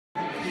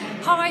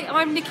Hi,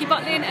 I'm Nikki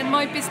Butlin and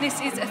my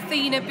business is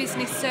Athena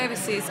Business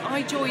Services.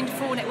 I joined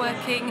For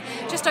Networking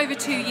just over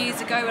 2 years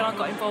ago and I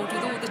got involved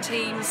with all the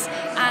teams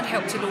and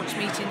helped to launch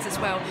meetings as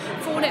well.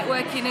 For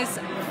Networking has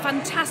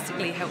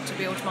fantastically helped to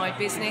build my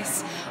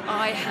business.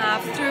 I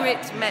have through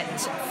it met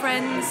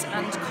friends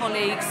and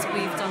colleagues.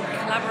 We've done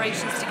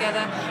collaborations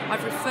together.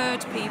 I've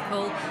referred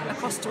people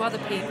across to other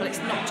people. It's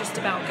not just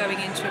about going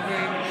into a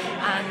room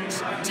and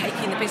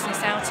taking the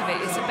business out of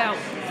it. It's about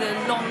the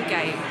long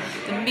game,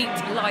 the meet,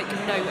 like,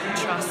 know and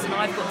trust. And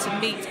I've got to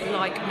meet,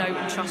 like, know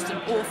and trust an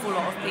awful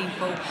lot of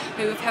people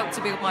who have helped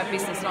to build my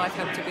business and I've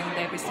helped to build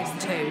their business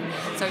too.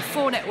 So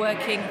For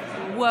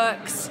Networking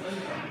works.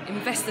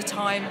 Invest the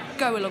time,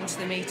 go along to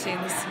the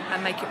meetings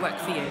and make it work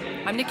for you.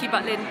 I'm Nikki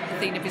Butlin,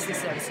 Athena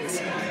Business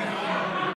Services.